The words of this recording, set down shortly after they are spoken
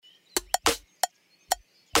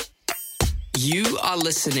You are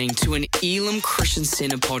listening to an Elim Christian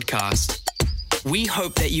Center podcast. We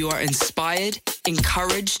hope that you are inspired,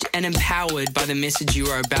 encouraged, and empowered by the message you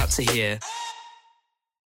are about to hear.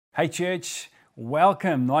 Hey church,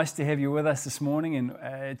 welcome. Nice to have you with us this morning, and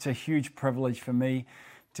it's a huge privilege for me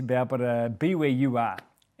to be able to be where you are.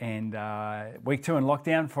 And week 2 in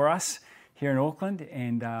lockdown for us here in Auckland,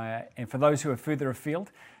 and for those who are further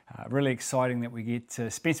afield, really exciting that we get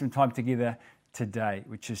to spend some time together today,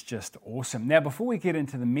 which is just awesome. Now, before we get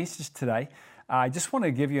into the message today, I just want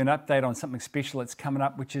to give you an update on something special that's coming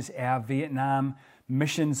up, which is our Vietnam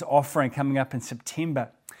missions offering coming up in September.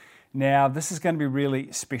 Now, this is going to be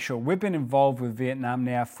really special. We've been involved with Vietnam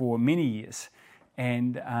now for many years,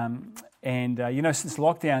 and since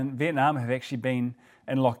lockdown, Vietnam have actually been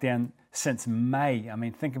in lockdown since May. I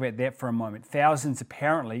mean, think about that for a moment. Thousands,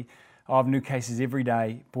 apparently, of new cases every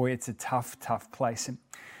day. Boy, it's a tough place.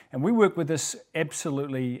 And we work with this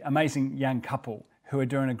absolutely amazing young couple who are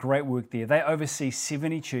doing a great work there. They oversee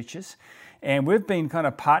 70 churches, and we've been kind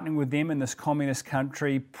of partnering with them in this communist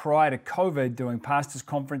country prior to COVID, doing pastors'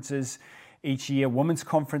 conferences each year, women's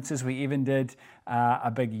conferences. We even did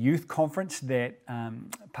a big youth conference that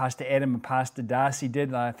Pastor Adam and Pastor Darcy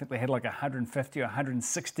did. I think they had like 150 or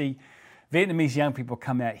 160 Vietnamese young people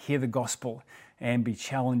come out, hear the gospel, and be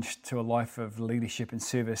challenged to a life of leadership and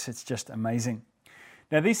service. It's just amazing.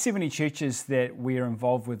 Now, these 70 churches that we are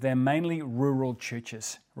involved with, they're mainly rural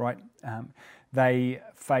churches, right? They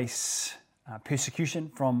face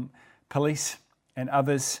persecution from police and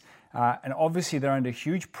others, and obviously they're under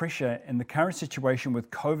huge pressure in the current situation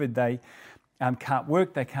with COVID. They can't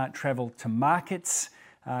work, they can't travel to markets,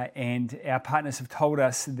 and our partners have told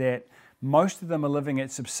us that most of them are living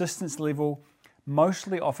at subsistence level,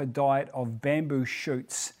 mostly off a diet of bamboo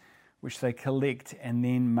shoots, which they collect and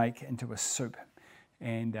then make into a soup.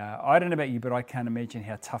 And I don't know about you, but I can't imagine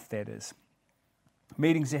how tough that is.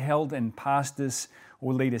 Meetings are held in pastors'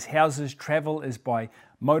 or leaders' houses. Travel is by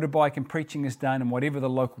motorbike, and preaching is done in whatever the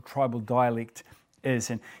local tribal dialect is.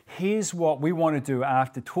 And here's what we want to do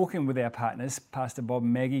after talking with our partners, Pastor Bob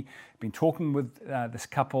and Maggie. Been talking with this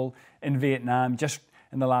couple in Vietnam just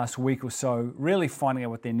in the last week or so, really finding out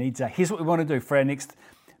what their needs are. Here's what we want to do for our next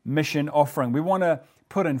mission offering. We want to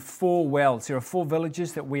put in 4 wells. There are 4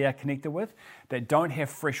 villages that we are connected with that don't have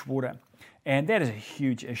fresh water, and that is a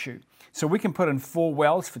huge issue. So we can put in 4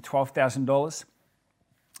 wells for $12,000.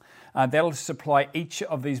 That'll supply each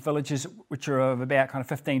of these villages, which are of about kind of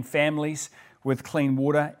 15 families, with clean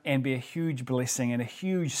water, and be a huge blessing and a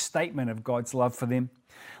huge statement of God's love for them.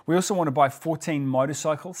 We also want to buy 14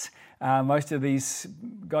 motorcycles. Most of these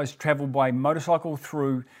guys travel by motorcycle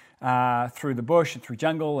through the bush and through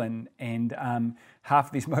jungle, and half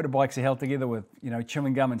of these motorbikes are held together with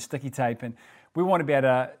chewing gum and sticky tape, and we want to be able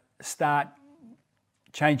to start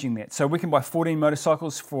changing that. So we can buy 14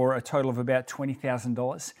 motorcycles for a total of about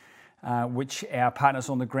 $20,000, which our partners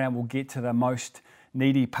on the ground will get to the most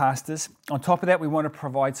needy pastors. On top of that, we want to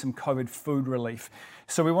provide some COVID food relief.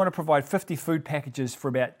 So we want to provide 50 food packages for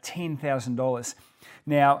about $10,000.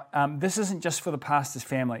 Now, this isn't just for the pastor's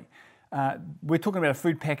family. We're talking about a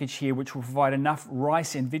food package here which will provide enough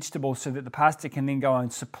rice and vegetables so that the pastor can then go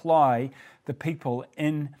and supply the people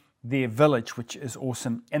in their village, which is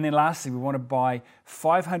awesome. And then lastly, we want to buy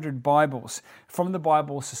 500 Bibles from the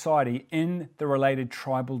Bible Society in the related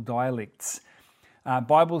tribal dialects.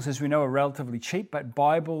 Bibles, as we know, are relatively cheap, but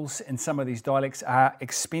Bibles in some of these dialects are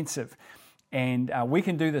expensive. And we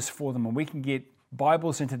can do this for them, and we can get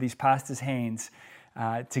Bibles into these pastors' hands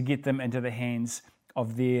to get them into the hands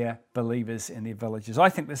of their believers in their villages. I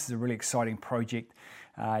think this is a really exciting project.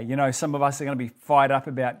 Some of us are going to be fired up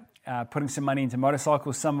about putting some money into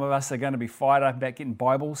motorcycles. Some of us are going to be fired up about getting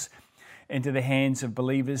Bibles into the hands of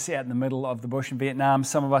believers out in the middle of the bush in Vietnam.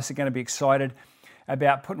 Some of us are going to be excited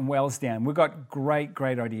about putting wells down. We've got great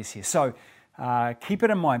ideas here. So keep it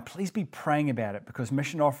in mind. Please be praying about it, because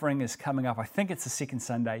mission offering is coming up. I think it's the second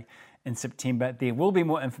Sunday in September. There will be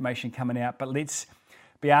more information coming out, but let's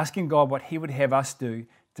be asking God what He would have us do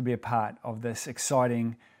to be a part of this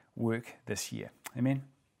exciting work this year. Amen?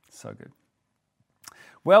 So good.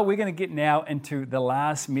 Well, we're going to get now into the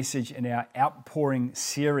last message in our Outpouring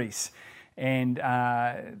series. And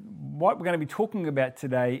what we're going to be talking about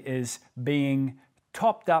today is being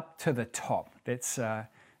topped up to the top. That's the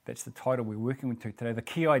title we're working with today. The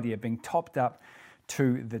key idea, being topped up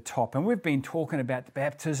to the top. And we've been talking about the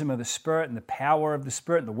baptism of the Spirit and the power of the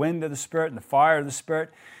Spirit and the wind of the Spirit and the fire of the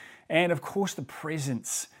Spirit, and of course the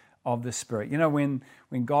presence of the Spirit. When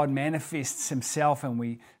God manifests Himself and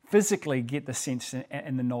we physically get the sense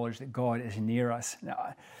and the knowledge that God is near us.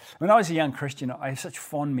 Now, when I was a young Christian, I have such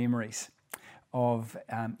fond memories of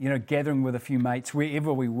gathering with a few mates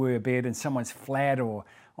wherever we were, be it in someone's flat or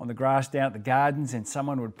on the grass down at the gardens, and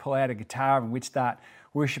someone would pull out a guitar and we'd start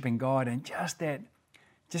worshiping God, and just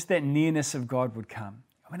that nearness of God would come.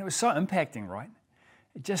 I mean, it was so impacting, right?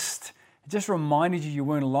 It just reminded you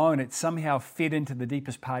weren't alone. It somehow fed into the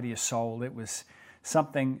deepest part of your soul. It was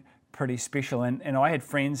something pretty special. And I had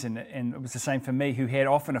friends, and it was the same for me, who had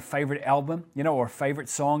often a favorite album, or a favorite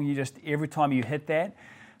song. You just, every time you hit that,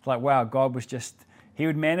 it's like, wow, God was He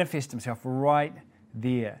would manifest Himself right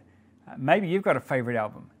there. Maybe you've got a favorite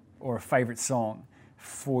album or a favorite song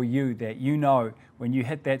for you that when you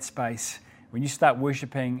hit that space, when you start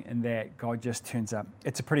worshiping, and that God just turns up.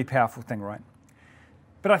 It's a pretty powerful thing, right?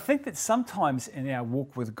 But I think that sometimes in our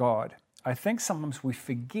walk with God, sometimes we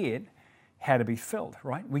forget how to be filled,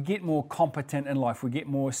 right? We get more competent in life. We get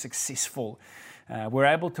more successful. We're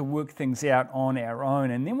able to work things out on our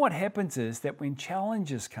own. And then what happens is that when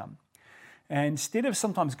challenges come, and instead of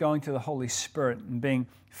sometimes going to the Holy Spirit and being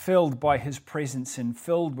filled by His presence and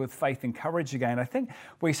filled with faith and courage again, I think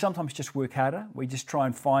we sometimes just work harder. We just try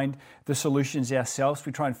and find the solutions ourselves.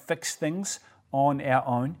 We try and fix things on our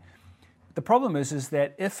own. The problem is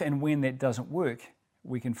that if and when that doesn't work,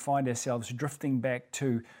 we can find ourselves drifting back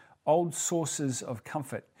to old sources of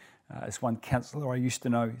comfort. As one counselor I used to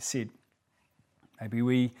know said, maybe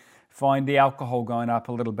we find the alcohol going up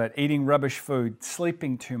a little bit, eating rubbish food,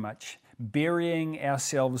 sleeping too much, burying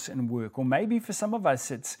ourselves in work. Or maybe for some of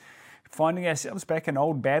us, it's finding ourselves back in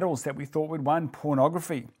old battles that we thought we'd won,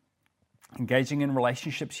 pornography, engaging in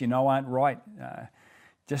relationships aren't right,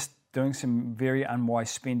 just doing some very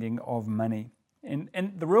unwise spending of money. And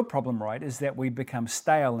the real problem, right, is that we become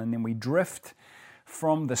stale, and then we drift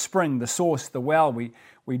from the spring, the source, the well.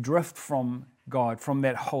 We drift from God, from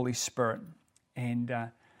that Holy Spirit. And,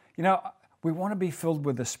 we want to be filled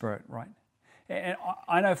with the Spirit, right? And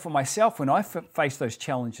I know for myself, when I face those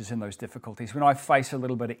challenges and those difficulties, when I face a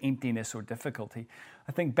little bit of emptiness or difficulty,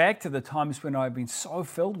 I think back to the times when I've been so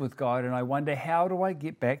filled with God, and I wonder, how do I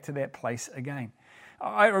get back to that place again?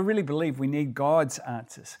 I really believe we need God's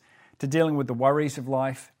answers to dealing with the worries of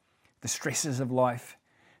life, the stresses of life,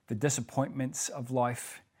 the disappointments of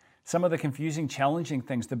life, some of the confusing, challenging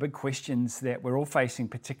things, the big questions that we're all facing,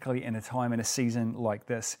 particularly in a time and a season like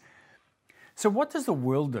this. So what does the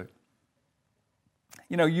world do?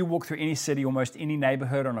 You walk through any city, almost any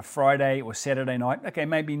neighborhood on a Friday or Saturday night. Okay,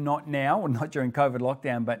 maybe not now or not during COVID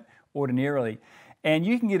lockdown, but ordinarily. And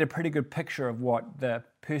you can get a pretty good picture of what the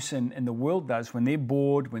person in the world does when they're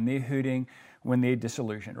bored, when they're hurting, when they're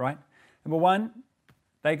disillusioned, right? Number one,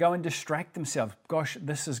 they go and distract themselves. Gosh,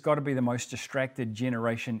 this has got to be the most distracted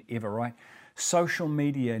generation ever, right? Social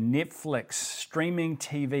media, Netflix, streaming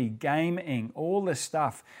TV, gaming, all this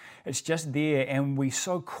stuff. It's just there, and we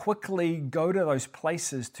so quickly go to those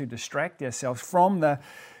places to distract ourselves from the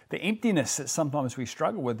emptiness that sometimes we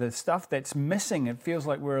struggle with, the stuff that's missing. It feels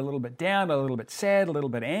like we're a little bit down, a little bit sad, a little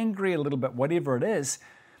bit angry, a little bit whatever it is.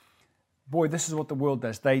 Boy, this is what the world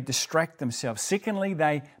does. They distract themselves. Secondly,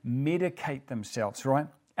 they medicate themselves, right?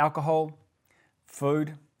 Alcohol,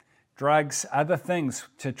 food, drugs, other things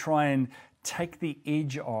to try and take the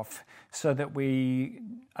edge off so that we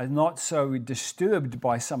are not so disturbed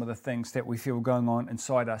by some of the things that we feel going on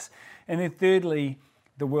inside us. And then thirdly,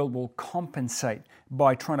 the world will compensate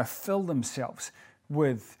by trying to fill themselves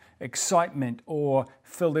with excitement, or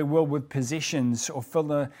fill their will with possessions, or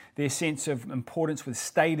fill their sense of importance with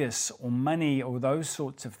status or money or those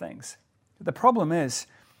sorts of things. The problem is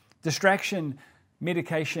distraction,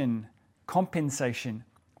 medication, compensation.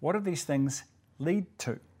 What do these things lead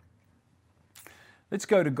to? Let's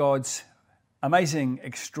go to God's amazing,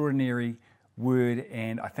 extraordinary word,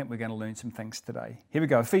 and I think we're going to learn some things today. Here we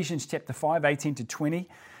go, Ephesians chapter 5, 18 to 20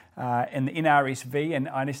 in the NRSV, and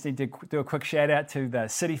I just need to do a quick shout out to the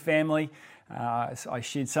City family. I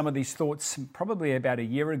shared some of these thoughts probably about a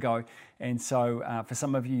year ago, and so for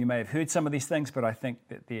some of you, you may have heard some of these things, but I think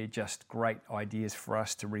that they're just great ideas for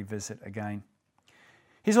us to revisit again.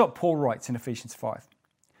 Here's what Paul writes in Ephesians 5.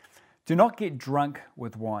 Do not get drunk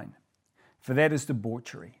with wine, for that is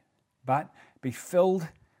debauchery, but be filled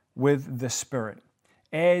with the Spirit,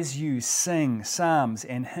 as you sing psalms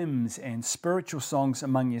and hymns and spiritual songs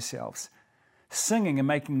among yourselves, singing and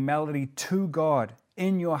making melody to God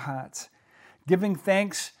in your hearts, giving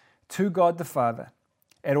thanks to God the Father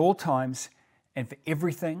at all times and for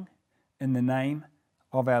everything in the name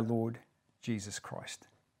of our Lord Jesus Christ.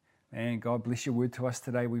 And God bless your word to us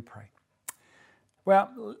today, we pray.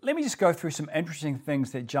 Well, let me just go through some interesting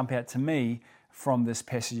things that jump out to me from this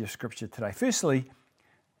passage of Scripture today. Firstly,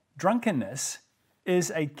 drunkenness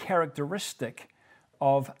is a characteristic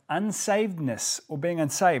of unsaved or being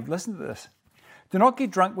unsaved. Listen to this. Do not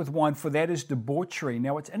get drunk with wine, for that is debauchery.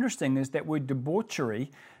 Now, what's interesting is that word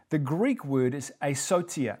debauchery, the Greek word is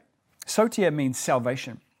asotia. Sotia means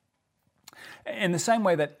salvation. In the same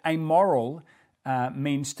way that amoral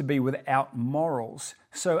means to be without morals.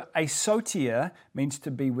 So asotia means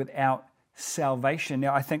to be without salvation.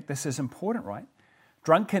 Now, I think this is important, right?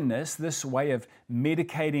 Drunkenness, this way of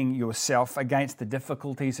medicating yourself against the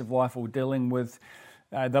difficulties of life or dealing with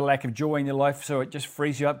the lack of joy in your life, so it just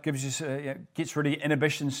frees you up, gets rid of your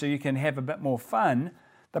inhibitions so you can have a bit more fun.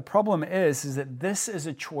 The problem is that this is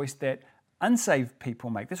a choice that unsaved people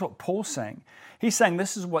make. That's what Paul's saying. He's saying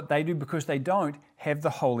this is what they do because they don't have the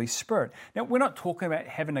Holy Spirit. Now, we're not talking about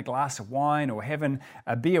having a glass of wine or having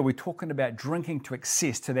a beer. We're talking about drinking to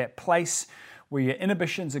excess, to that place where your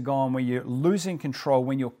inhibitions are gone, where you're losing control,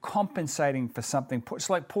 when you're compensating for something. It's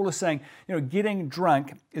like Paul is saying, getting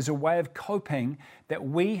drunk is a way of coping that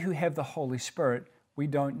we who have the Holy Spirit, we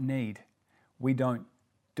don't need. We don't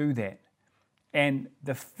do that. And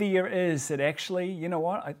the fear is that actually,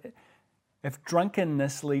 if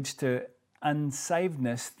drunkenness leads to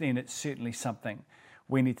unsavedness, then it's certainly something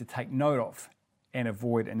we need to take note of and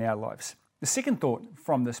avoid in our lives. The second thought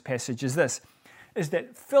from this passage is this, is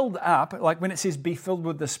that filled up, like when it says be filled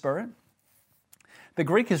with the Spirit, the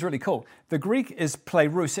Greek is really cool. The Greek is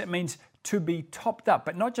plerus. It means to be topped up,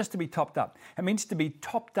 but not just to be topped up. It means to be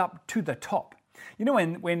topped up to the top.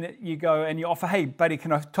 When you go and you offer, hey, buddy,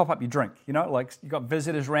 can I top up your drink? Like you've got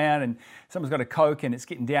visitors around and someone's got a Coke and it's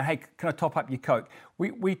getting down. Hey, can I top up your Coke?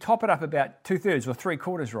 We top it up about 2/3 or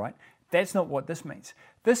 3/4, right? That's not what this means.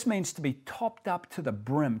 This means to be topped up to the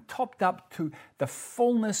brim, topped up to the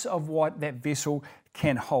fullness of what that vessel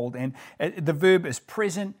can hold. And the verb is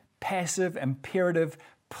present, passive, imperative,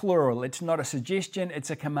 plural. It's not a suggestion, it's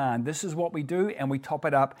a command. This is what we do, and we top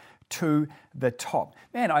it up to the top.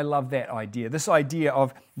 Man, I love that idea. This idea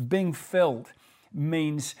of being filled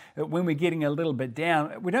means that when we're getting a little bit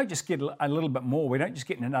down, we don't just get a little bit more. We don't just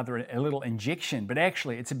get a little injection, but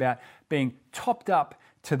actually it's about being topped up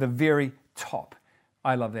to the very top.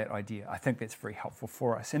 I love that idea. I think that's very helpful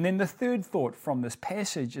for us. And then the third thought from this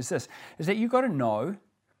passage is this, is that you've got to know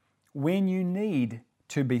when you need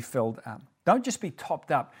to be filled up. Don't just be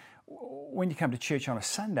topped up when you come to church on a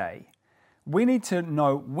Sunday. We need to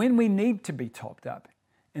know when we need to be topped up,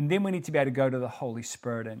 and then we need to be able to go to the Holy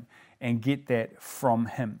Spirit and get that from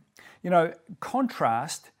Him.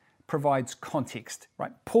 Contrast provides context,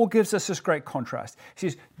 right? Paul gives us this great contrast. He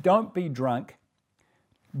says, don't be drunk,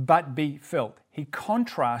 but be filled. He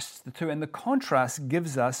contrasts the two, and the contrast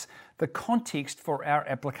gives us the context for our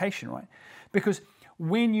application, right? Because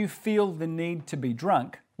when you feel the need to be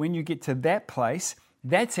drunk, when you get to that place,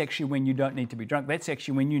 that's actually when you don't need to be drunk. That's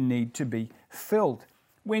actually when you need to be filled.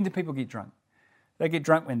 When do people get drunk? They get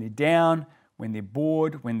drunk when they're down, when they're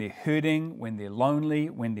bored, when they're hurting, when they're lonely,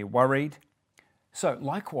 when they're worried. So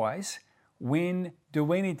likewise, when do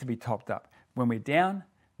we need to be topped up? When we're down,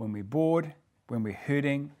 when we're bored, when we're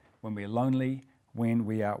hurting, when we're lonely, when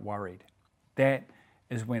we are worried. That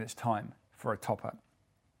is when it's time for a top-up.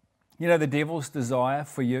 The devil's desire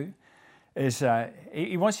for you is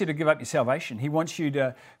he wants you to give up your salvation. He wants you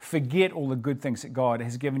to forget all the good things that God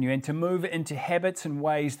has given you and to move into habits and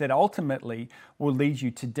ways that ultimately will lead you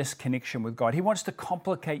to disconnection with God. He wants to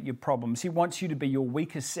complicate your problems. He wants you to be your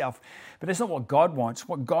weakest self. But that's not what God wants.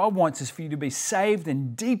 What God wants is for you to be saved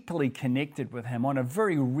and deeply connected with Him on a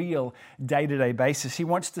very real day-to-day basis. He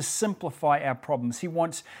wants to simplify our problems. He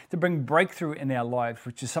wants to bring breakthrough in our lives,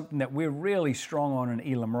 which is something that we're really strong on in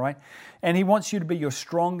Elam, right? And He wants you to be your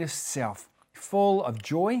strongest self, full of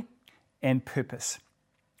joy and purpose.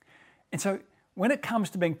 And so when it comes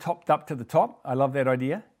to being topped up to the top, I love that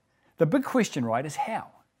idea. The big question, right, is how?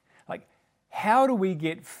 Like, how do we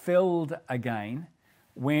get filled again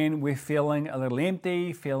when we're feeling a little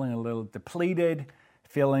empty, feeling a little depleted,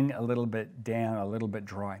 feeling a little bit down, a little bit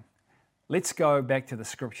dry? Let's go back to the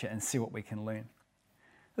scripture and see what we can learn.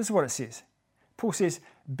 This is what it says. Paul says,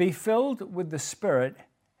 be filled with the Spirit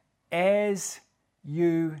as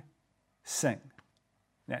you sing.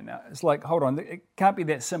 Now, it's like, hold on, it can't be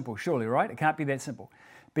that simple, surely, right? It can't be that simple.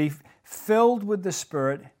 Be filled with the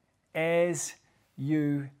Spirit as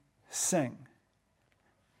you sing.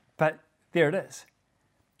 But there it is.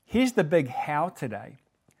 Here's the big how today.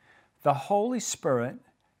 The Holy Spirit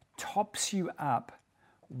tops you up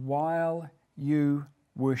while you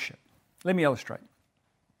worship. Let me illustrate.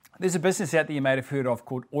 There's a business out there you may have heard of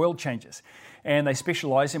called Oil Changes, and they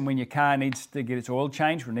specialize in when your car needs to get its oil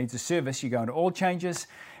changed or needs a service, you go into Oil Changes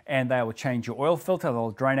and they will change your oil filter,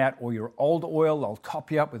 they'll drain out all your old oil, they'll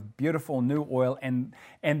top you up with beautiful new oil, and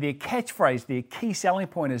their catchphrase, their key selling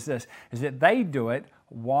point is this, is that they do it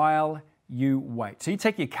while you wait. So you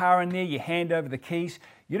take your car in there, you hand over the keys,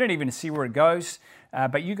 you don't even see where it goes,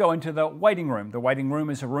 but you go into the waiting room. The waiting room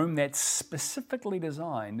is a room that's specifically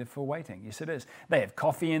designed for waiting. Yes, it is. They have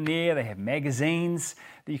coffee in there, they have magazines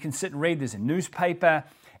that you can sit and read, there's a newspaper,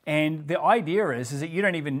 and the idea is that you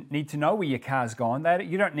don't even need to know where your car's gone.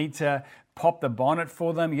 You don't need to pop the bonnet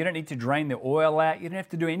for them, you don't need to drain the oil out, you don't have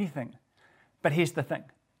to do anything. But here's the thing.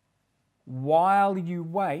 While you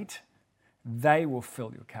wait, they will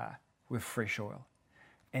fill your car with fresh oil.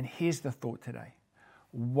 And here's the thought today.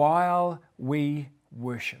 While we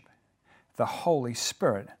worship, the Holy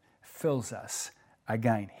Spirit fills us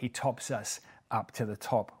again. He tops us up to the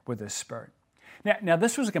top with His Spirit. Now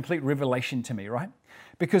this was a complete revelation to me, right?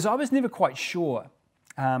 Because I was never quite sure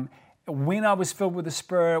when I was filled with the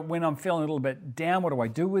Spirit, when I'm feeling a little bit down, what do I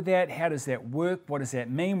do with that? How does that work? What does that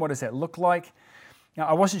mean? What does that look like? Now,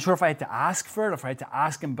 I wasn't sure if I had to ask for it, if I had to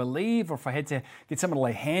ask and believe, or if I had to get someone to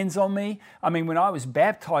lay hands on me. I mean, when I was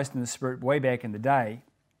baptized in the Spirit way back in the day,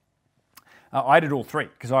 I did all three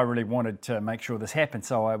because I really wanted to make sure this happened.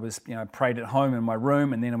 So I was, prayed at home in my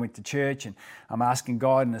room, and then I went to church, and I'm asking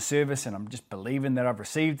God in the service, and I'm just believing that I've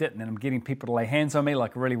received it, and then I'm getting people to lay hands on me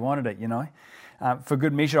like I really wanted it, For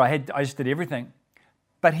good measure, I just did everything.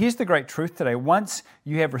 But here's the great truth today. Once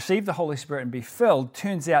you have received the Holy Spirit and be filled,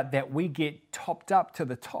 turns out that we get topped up to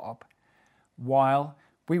the top while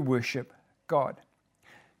we worship God.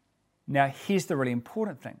 Now, here's the really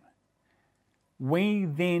important thing. We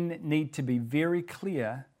then need to be very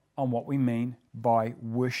clear on what we mean by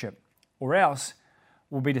worship, or else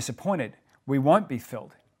we'll be disappointed. We won't be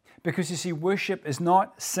filled. Because you see, worship is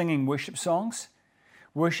not singing worship songs.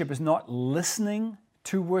 Worship is not listening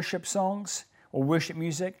to worship songs or worship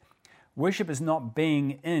music. Worship is not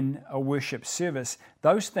being in a worship service.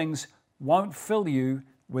 Those things won't fill you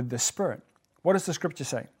with the Spirit. What does the scripture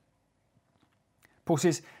say? Paul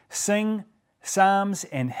says, sing psalms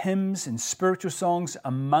and hymns and spiritual songs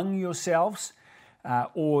among yourselves,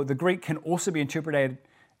 or the Greek can also be interpreted,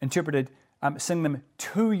 sing them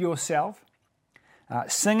to yourself.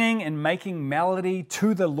 Singing and making melody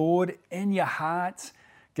to the Lord in your hearts,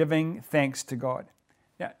 giving thanks to God.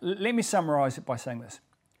 Now, let me summarize it by saying this.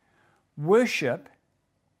 Worship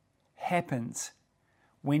happens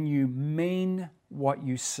when you mean what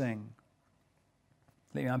you sing.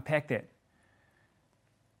 Let me unpack that.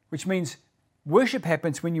 Which means worship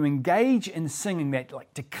happens when you engage in singing that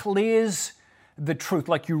declares the truth,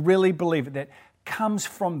 like you really believe it, that comes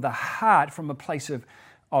from the heart, from a place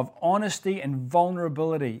of honesty and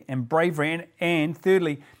vulnerability and bravery. And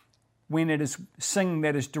thirdly, when it is singing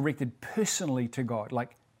that is directed personally to God,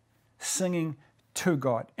 like singing to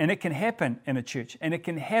God. And it can happen in a church, and it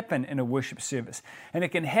can happen in a worship service, and it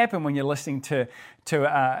can happen when you're listening to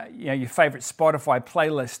your favorite Spotify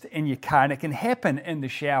playlist in your car, and it can happen in the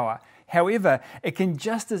shower. However, it can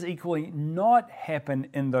just as equally not happen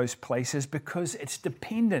in those places because it's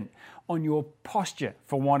dependent on your posture,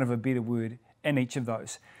 for want of a better word, in each of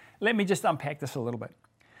those. Let me just unpack this a little bit.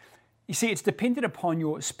 You see, it's dependent upon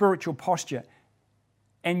your spiritual posture,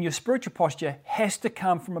 and your spiritual posture has to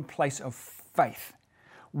come from a place of faith.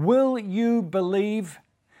 Will you believe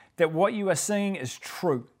that what you are singing is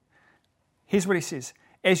true? Here's what he says.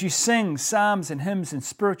 As you sing psalms and hymns and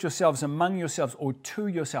spiritual selves among yourselves or to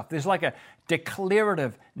yourself, there's like a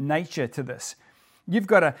declarative nature to this. You've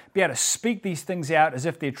got to be able to speak these things out as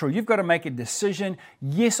if they're true. You've got to make a decision.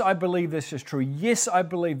 Yes, I believe this is true. Yes, I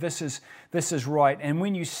believe this is right. And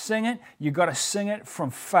when you sing it, you've got to sing it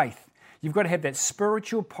from faith. You've got to have that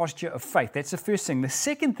spiritual posture of faith. That's the first thing. The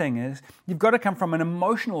second thing is you've got to come from an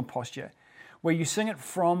emotional posture where you sing it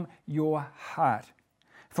from your heart,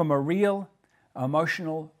 from a real,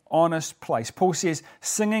 emotional, honest place. Paul says,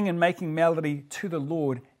 singing and making melody to the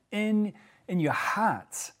Lord in your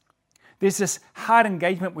hearts. There's this heart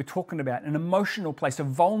engagement we're talking about, an emotional place, a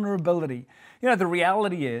vulnerability. The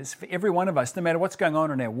reality is, for every one of us, no matter what's going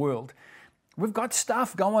on in our world, we've got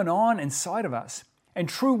stuff going on inside of us. And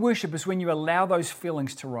true worship is when you allow those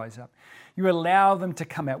feelings to rise up. You allow them to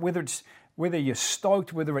come out, whether you're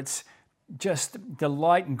stoked, whether it's just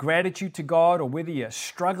delight and gratitude to God, or whether you're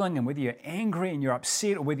struggling and whether you're angry and you're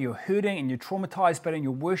upset, or whether you're hurting and you're traumatized, but in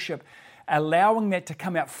your worship, allowing that to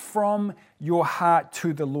come out from your heart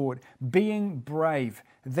to the Lord. Being brave,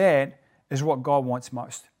 that is what God wants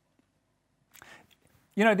most.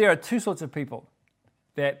 There are two sorts of people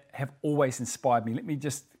that have always inspired me. Let me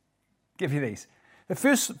just give you these. The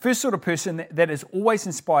first sort of person that has always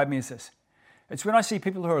inspired me is this. It's when I see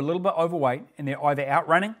people who are a little bit overweight and they're either out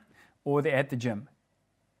running or they're at the gym.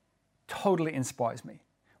 Totally inspires me.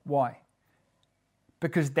 Why?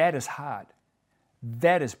 Because that is hard.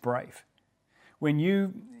 That is brave. when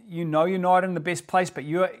you know you're not in the best place, but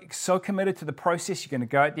you're so committed to the process, you're going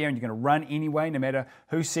to go out there and you're going to run anyway, no matter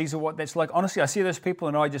who sees or what that's like. Honestly, I see those people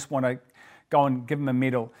and I just want to go and give them a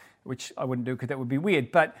medal, which I wouldn't do because that would be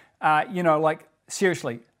weird. But,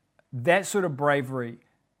 seriously, that sort of bravery,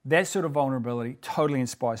 that sort of vulnerability totally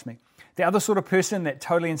inspires me. The other sort of person that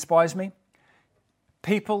totally inspires me,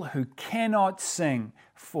 people who cannot sing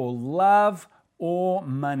for love or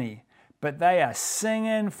money, but they are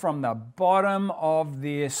singing from the bottom of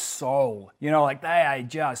their soul. They are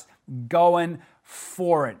just going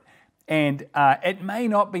for it. And it may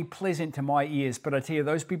not be pleasant to my ears, but I tell you,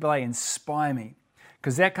 those people, they inspire me.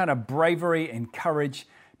 Because that kind of bravery and courage,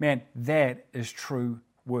 man, that is true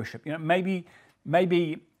worship. Maybe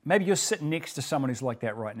you're sitting next to someone who's like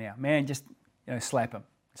that right now. Man, just slap them.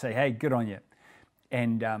 Say, hey, good on you.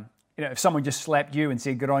 And if someone just slapped you and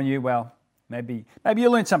said good on you, well, maybe you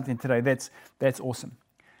learned something today. That's awesome.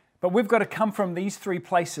 But we've got to come from these three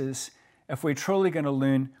places if we're truly going to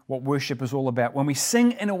learn what worship is all about. When we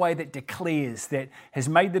sing in a way that declares, that has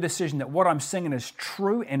made the decision that what I'm singing is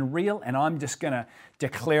true and real, and I'm just going to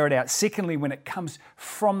declare it out. Secondly, when it comes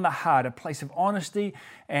from the heart, a place of honesty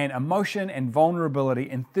and emotion and vulnerability.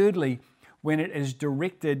 And thirdly, when it is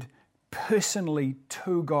directed personally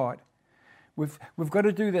to God. We've got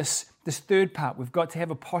to do this third part. We've got to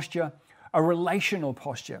have a posture, a relational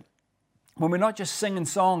posture. When we're not just singing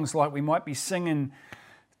songs like we might be singing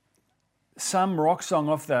some rock song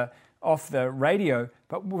off the radio,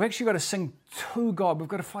 but we've actually got to sing to God. We've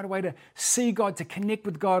got to find a way to see God, to connect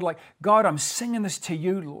with God. Like, God, I'm singing this to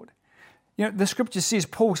you, Lord. The scripture says,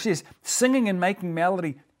 Paul says, singing and making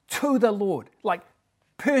melody to the Lord, like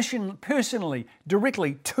personally,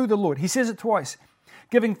 directly to the Lord. He says it twice,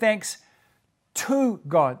 giving thanks to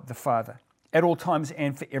God the Father at all times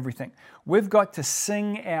and for everything. We've got to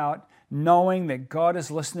sing out knowing that God is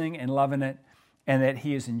listening and loving it and that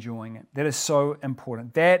He is enjoying it. That is so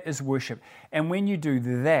important. That is worship. And when you do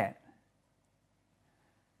that,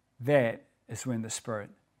 that is when the Spirit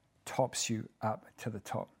tops you up to the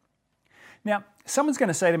top. Now, someone's going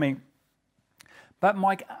to say to me, but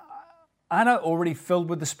Mike, aren't I already filled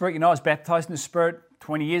with the Spirit? I was baptized in the Spirit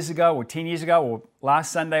 20 years ago or 10 years ago or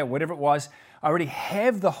last Sunday or whatever it was. I already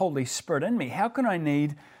have the Holy Spirit in me. How can I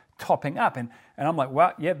need topping up? And I'm like,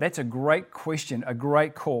 well, yeah, that's a great question, a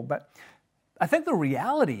great call. But I think the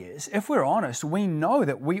reality is, if we're honest, we know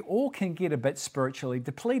that we all can get a bit spiritually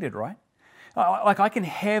depleted, right? Like, I can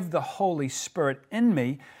have the Holy Spirit in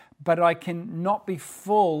me, but I can not be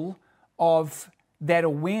full of that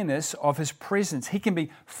awareness of His presence. He can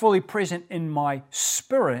be fully present in my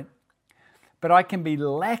spirit, but I can be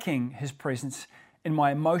lacking His presence in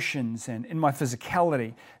my emotions and in my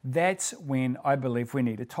physicality. That's when I believe we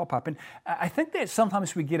need a top up. And I think that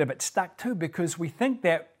sometimes we get a bit stuck too, because we think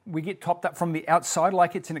that we get topped up from the outside,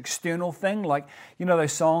 like it's an external thing, like,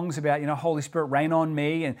 those songs about, Holy Spirit, rain on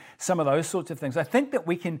me, and some of those sorts of things. I think that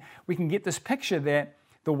we can get this picture that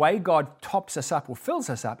the way God tops us up or fills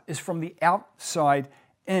us up is from the outside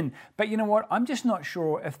in. But you know what? I'm just not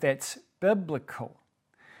sure if that's biblical.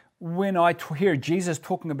 When I hear Jesus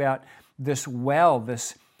talking about this well,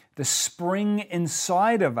 this spring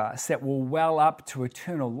inside of us that will well up to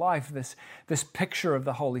eternal life, this picture of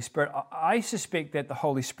the Holy Spirit, I suspect that the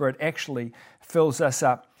Holy Spirit actually fills us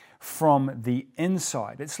up from the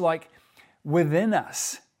inside. It's like within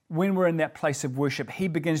us, when we're in that place of worship, He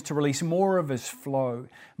begins to release more of His flow,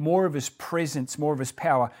 more of His presence, more of His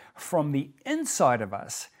power from the inside of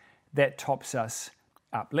us that tops us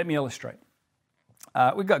up. Let me illustrate.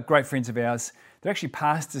 We've got great friends of ours. They're actually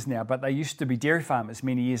pastors now, but they used to be dairy farmers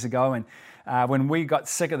many years ago. And when we got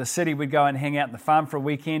sick of the city, we'd go and hang out in the farm for a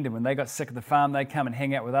weekend. And when they got sick of the farm, they'd come and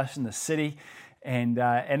hang out with us in the city. And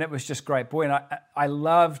it was just great. Boy, and I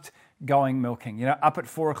loved going milking. Up at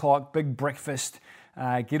 4 o'clock, big breakfast,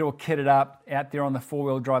 get all kitted up, out there on the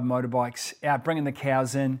 4-wheel drive motorbikes, out bringing the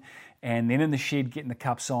cows in, and then in the shed getting the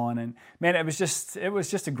cups on. And man, it was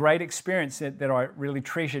just a great experience that I really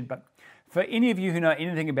treasured. But for any of you who know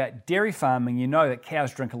anything about dairy farming, you know that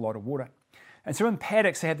cows drink a lot of water. And so in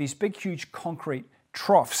paddocks, they have these big, huge concrete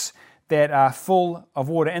troughs that are full of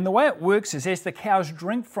water. And the way it works is as the cows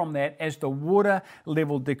drink from that, as the water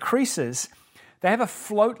level decreases, they have a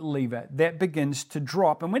float lever that begins to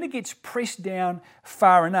drop. And when it gets pressed down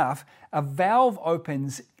far enough, a valve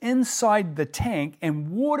opens inside the tank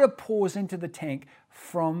and water pours into the tank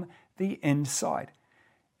from the inside.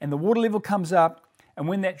 And the water level comes up. And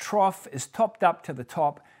when that trough is topped up to the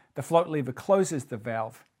top, the float lever closes the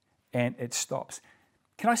valve and it stops.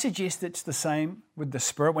 Can I suggest it's the same with the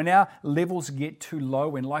Spirit? When our levels get too low,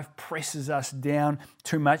 when life presses us down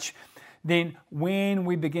too much, then when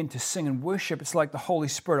we begin to sing and worship, it's like the Holy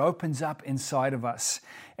Spirit opens up inside of us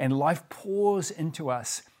and life pours into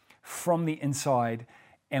us from the inside,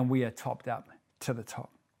 and we are topped up to the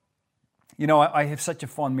top. You know, I have such a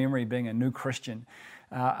fond memory being a new Christian.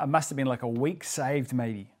 I must have been like a week saved,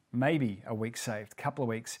 maybe a week saved, a couple of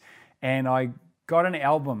weeks. And I got an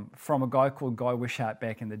album from a guy called Guy Wishart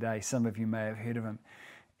back in the day. Some of you may have heard of him.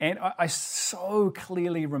 And I so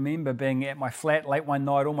clearly remember being at my flat late one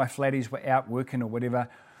night, all my flatties were out working or whatever.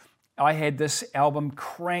 I had this album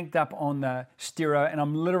cranked up on the stereo, and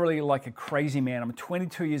I'm literally like a crazy man. I'm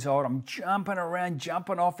 22 years old. I'm jumping around,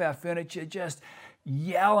 jumping off our furniture, just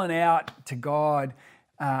yelling out to God.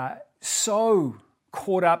 So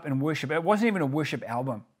caught up in worship. It wasn't even a worship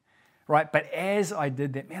album, right? But as I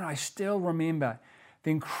did that, man, I still remember the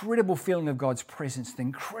incredible feeling of God's presence, the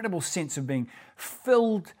incredible sense of being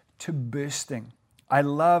filled to bursting. I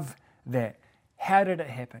love that. How did it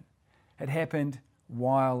happen? It happened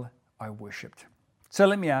while I worshipped. So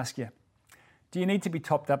let me ask you, do you need to be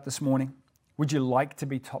topped up this morning? Would you like to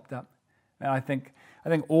be topped up? And I think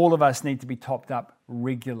all of us need to be topped up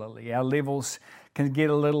regularly. Our levels can get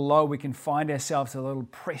a little low. We can find ourselves a little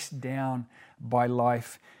pressed down by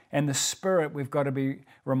life. And the Spirit, we've got to be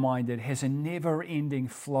reminded, has a never-ending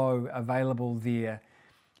flow available there.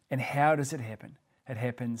 And how does it happen? It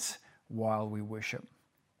happens while we worship.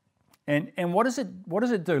 And what does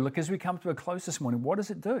it do? Look, as we come to a close this morning, what does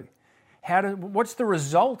it do? What's the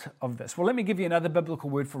result of this? Well, let me give you another biblical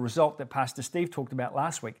word for result that Pastor Steve talked about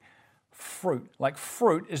last week. Fruit. Like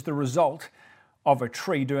fruit is the result of a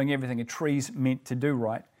tree doing everything a tree's meant to do,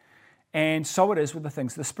 right? And so it is with the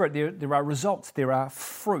things of the Spirit. There are results. There are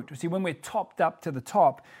fruit. See, when we're topped up to the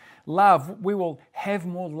top, love, we will have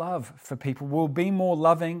more love for people. We'll be more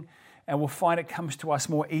loving, and we'll find it comes to us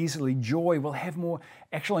more easily. Joy, we'll have more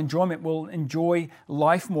actual enjoyment. We'll enjoy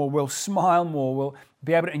life more. We'll smile more. We'll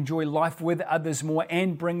be able to enjoy life with others more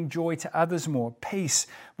and bring joy to others more. Peace,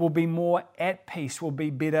 we'll be more at peace. We'll be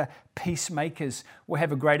better peacemakers. We'll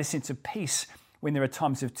have a greater sense of peace when there are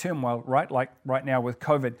times of turmoil, right? Like right now with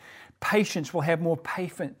COVID. Patience, we'll have more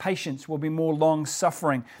patience. We'll be more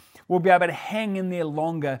long-suffering. We'll be able to hang in there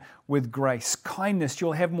longer with grace. Kindness,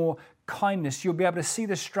 you'll have more kindness. You'll be able to see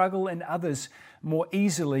the struggle in others more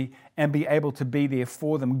easily and be able to be there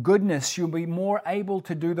for them. Goodness, you'll be more able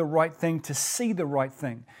to do the right thing, to see the right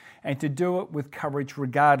thing, and to do it with courage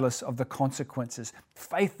regardless of the consequences.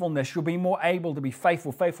 Faithfulness, you'll be more able to be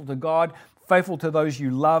faithful to God, faithful to those you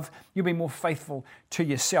love. You'll be more faithful to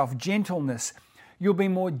yourself. Gentleness, you'll be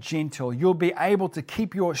more gentle. You'll be able to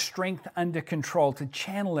keep your strength under control, to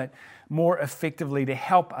channel it more effectively, to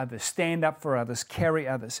help others, stand up for others, carry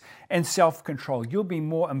others. And self-control, you'll be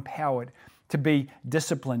more empowered to be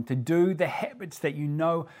disciplined, to do the habits that you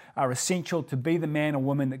know are essential to be the man or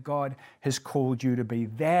woman that God has called you to be.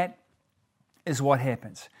 That is what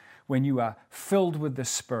happens when you are filled with the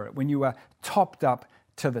Spirit, when you are topped up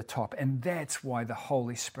to the top. And that's why the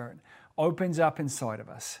Holy Spirit opens up inside of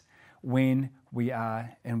us when we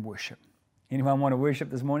are in worship. Anyone want to worship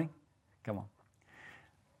this morning? Come on.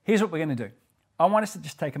 Here's what we're going to do. I want us to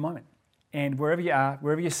just take a moment. And wherever you are,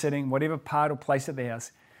 wherever you're sitting, whatever part or place of the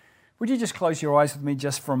house, would you just close your eyes with me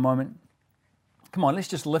just for a moment? Come on, let's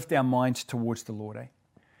just lift our minds towards the Lord, eh?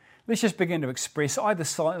 Let's just begin to express, either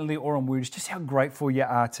silently or in words, just how grateful you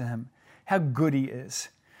are to Him, how good He is,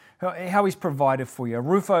 how He's provided for you, a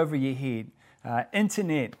roof over your head,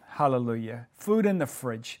 internet, hallelujah, food in the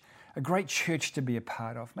fridge, a great church to be a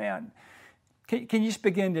part of. Man, can you just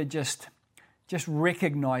begin to just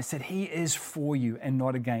recognize that He is for you and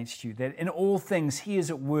not against you, that in all things He is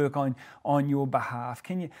at work on your behalf.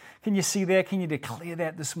 Can you see that? Can you declare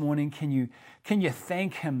that this morning? Can you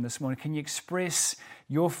thank Him this morning? Can you express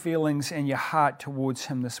your feelings and your heart towards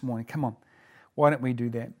Him this morning? Come on, why don't we do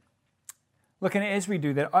that? Look, and as we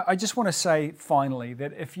do that, I just want to say finally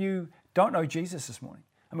that if you don't know Jesus this morning,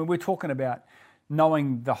 I mean, we're talking about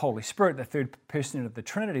knowing the Holy Spirit, the third person of the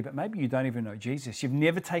Trinity, but maybe you don't even know Jesus. You've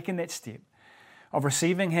never taken that step of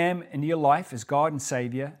receiving Him into your life as God and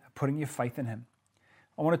Savior, putting your faith in Him.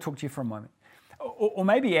 I want to talk to you for a moment. Or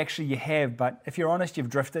maybe actually you have, but if you're honest, you've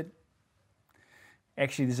drifted.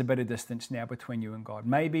 Actually, there's a bit of distance now between you and God.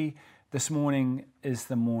 Maybe this morning is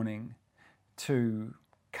the morning to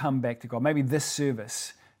come back to God. Maybe this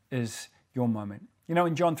service is your moment. You know,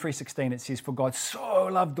 in John 3:16 it says, "For God so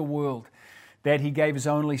loved the world that He gave His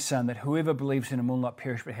only Son, that whoever believes in Him will not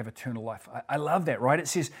perish but have eternal life." I love that, right?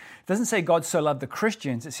 It doesn't say God so loved the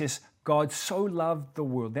Christians, it says God so loved the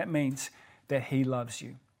world. That means that He loves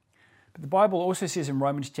you. But the Bible also says in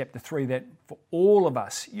Romans chapter 3 that for all of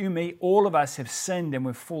us, you, me, all of us have sinned and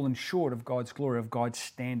we've fallen short of God's glory, of God's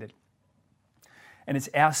standard. And it's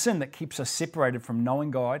our sin that keeps us separated from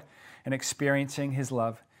knowing God and experiencing His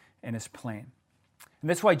love and His plan. And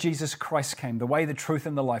that's why Jesus Christ came, the way, the truth,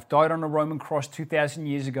 and the life, died on a Roman cross 2,000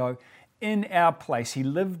 years ago in our place. He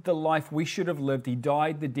lived the life we should have lived. He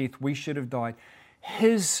died the death we should have died.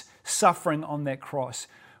 His suffering on that cross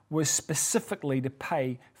was specifically to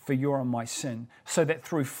pay for your and my sin, so that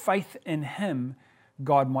through faith in Him,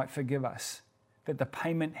 God might forgive us, that the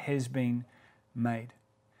payment has been made.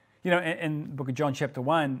 You know, in the book of John chapter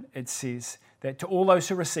 1, it says that to all those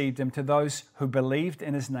who received Him, to those who believed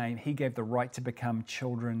in His name, He gave the right to become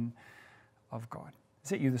children of God. Is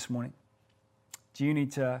that you this morning? Do you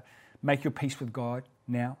need to make your peace with God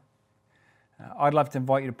now? I'd love to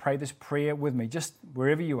invite you to pray this prayer with me, just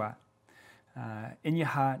wherever you are, in your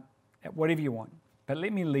heart, at whatever you want. But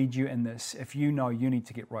let me lead you in this if you know you need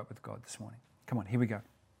to get right with God this morning. Come on, here we go.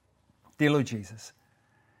 Dear Lord Jesus,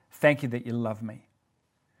 thank you that you love me.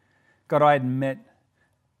 God, I admit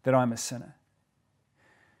that I'm a sinner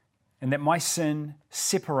and that my sin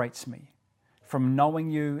separates me from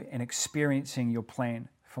knowing you and experiencing your plan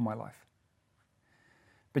for my life.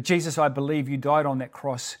 But Jesus, I believe you died on that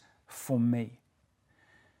cross for me.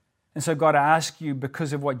 And so God, I ask you,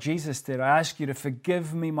 because of what Jesus did, I ask you to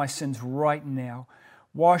forgive me my sins right now.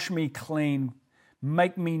 Wash me clean.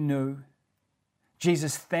 Make me new.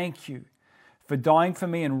 Jesus, thank you for dying for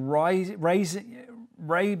me and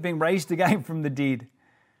being raised again from the dead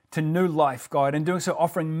to new life, God, and doing so,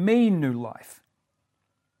 offering me new life.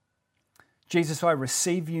 Jesus, I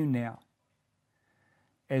receive you now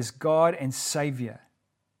as God and Savior,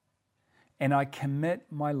 and I commit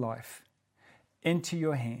my life into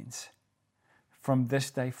your hands from this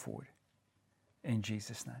day forward. In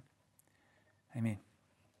Jesus' name. Amen.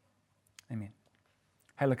 Amen.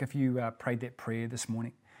 Hey, look, if you prayed that prayer this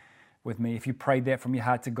morning with me, if you prayed that from your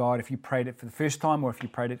heart to God, if you prayed it for the first time, or if you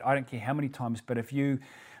prayed it, I don't care how many times, but if you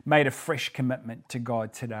made a fresh commitment to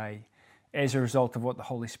God today as a result of what the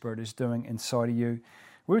Holy Spirit is doing inside of you,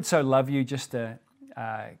 we would so love you just to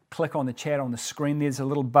click on the chat on the screen. There's a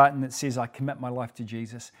little button that says, I commit my life to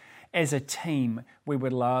Jesus. As a team, we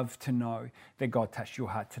would love to know that God touched your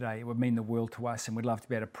heart today. It would mean the world to us, and we'd love to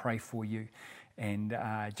be able to pray for you, and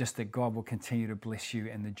just that God will continue to bless you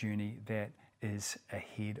in the journey that is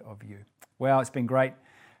ahead of you. Well, it's been great.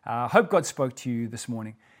 I hope God spoke to you this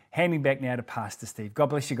morning. Handing back now to Pastor Steve. God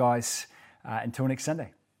bless you guys. Until next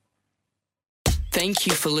Sunday. Thank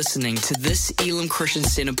you for listening to this Elim Christian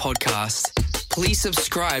Center podcast. Please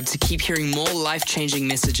subscribe to keep hearing more life-changing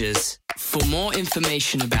messages. For more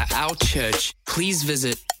information about our church, please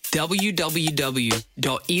visit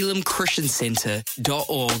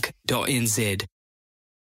www.elimchristiancenter.org.nz.